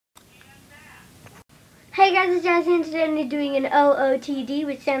Hey guys, it's Jazzy and today I'm doing an OOTD,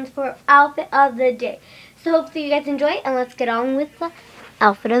 which stands for Outfit of the Day. So hopefully you guys enjoy it, and let's get on with the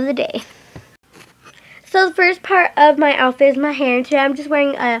outfit of the day. So the first part of my outfit is my hair, and today I'm just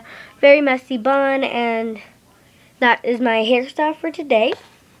wearing a very messy bun, and that is my hairstyle for today.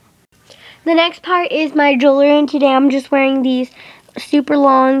 The next part is my jewelry, and today I'm just wearing these super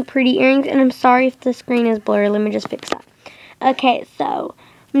long, pretty earrings, and I'm sorry if the screen is blurry. Let me just fix that. Okay, so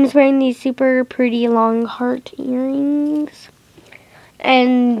I'm just wearing these super pretty long heart earrings.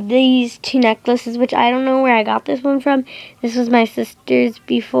 And these two necklaces, which I don't know where I got this one from. This was my sister's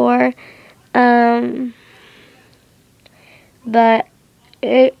before. But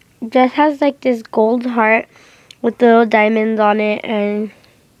it just has like this gold heart with little diamonds on it. And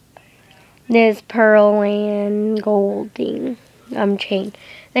this pearl and gold thing, chain.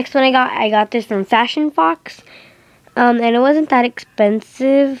 Next one I got this from Fashion Fox. And it wasn't that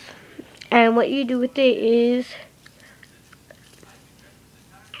expensive. And what you do with it is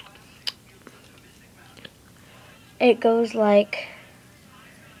it goes like,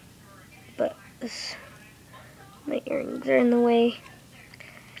 but my earrings are in the way.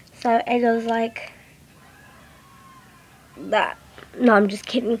 So it goes like that. No, I'm just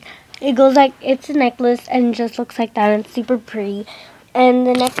kidding. It goes like, it's a necklace and it just looks like that, and it's super pretty. And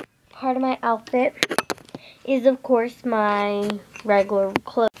the next part of my outfit is of course my regular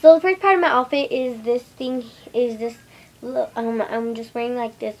clothes. So the first part of my outfit is this thing, I'm just wearing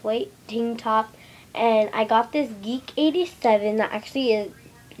like this white tank top, and I got this Geek 87 that actually is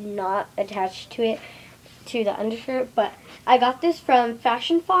not attached to it, to the undershirt, but I got this from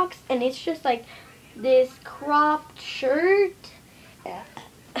Fashion Fox, and it's just like this cropped shirt,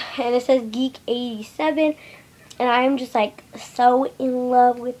 and it says Geek 87, and I am just like so in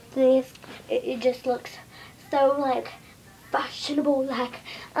love with this. It just looks so like fashionable, like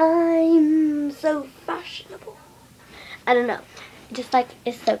I'm so fashionable. I don't know, just like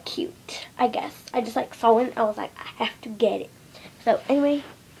it's so cute. I guess I just like saw it, I was like, I have to get it. So anyway,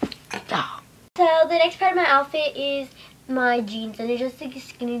 so the next part of my outfit is my jeans, and they're just like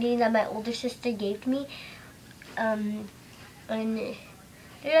skinny jeans that my older sister gave me. And they're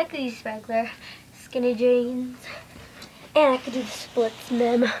like these regular skinny jeans. And I could do the splits in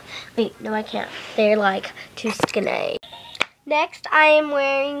them. Wait, no I can't. They're like too skinny. Next, I am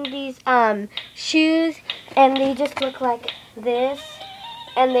wearing these shoes, and they just look like this.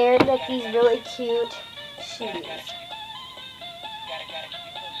 And they're like these really cute shoes.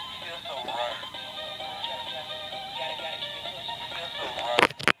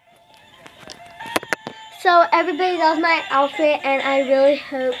 So everybody, that was my outfit, and I really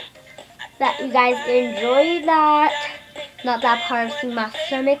hope that you guys enjoyed that. Not that part of seeing my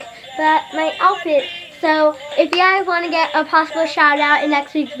stomach, but my outfit. So if you guys want to get a possible shout out in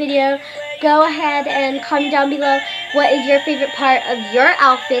next week's video, go ahead and comment down below what is your favorite part of your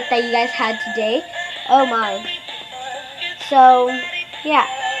outfit that you guys had today. Oh my. So yeah.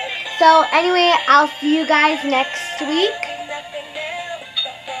 So anyway, I'll see you guys next week.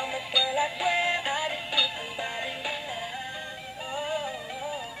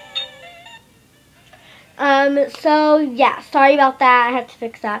 So yeah, sorry about that. I had to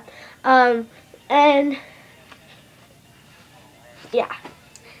fix that. And yeah.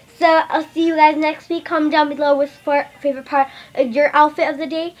 So I'll see you guys next week. Comment down below what's your favorite part of your outfit of the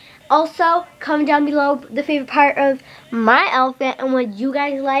day. Also, comment down below the favorite part of my outfit and what you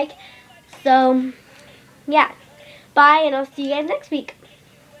guys like. So yeah. Bye, and I'll see you guys next week.